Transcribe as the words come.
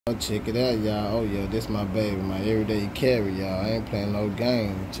Check it out, y'all. Oh yeah, this my baby, my everyday carry, y'all. I ain't playing no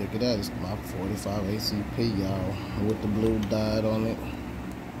game. Check it out, it's my 45 ACP, y'all, with the blue dot on it.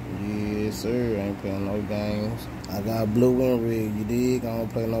 Yes sir, I ain't playing no games. I got blue and red, you dig? I don't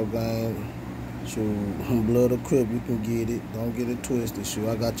play no game. Shoot, blood or crip, you can get it. Don't get it twisted. Shoot,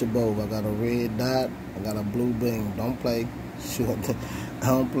 I got you both. I got a red dot, I got a blue beam. Don't play. Shoot, I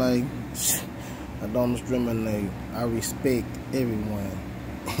don't play. I don't discriminate. I respect everyone.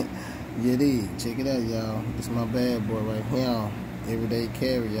 You dig? Check it out, y'all. It's my bad boy right here. Everyday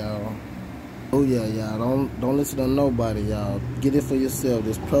carry, y'all. Oh yeah, y'all. Don't listen to nobody, y'all. Get it for yourself.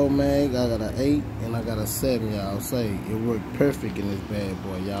 This Pro Mag, I got an 8 and I got a 7, y'all. Say it worked perfect in this bad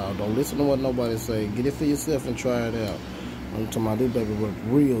boy, y'all. Don't listen to what nobody say. Get it for yourself and try it out. I'm talking about this baby work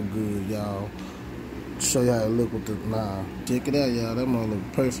real good, y'all. Show you how it look with the check it out, y'all. That one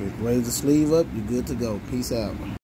look perfect. Raise the sleeve up, you good to go. Peace out.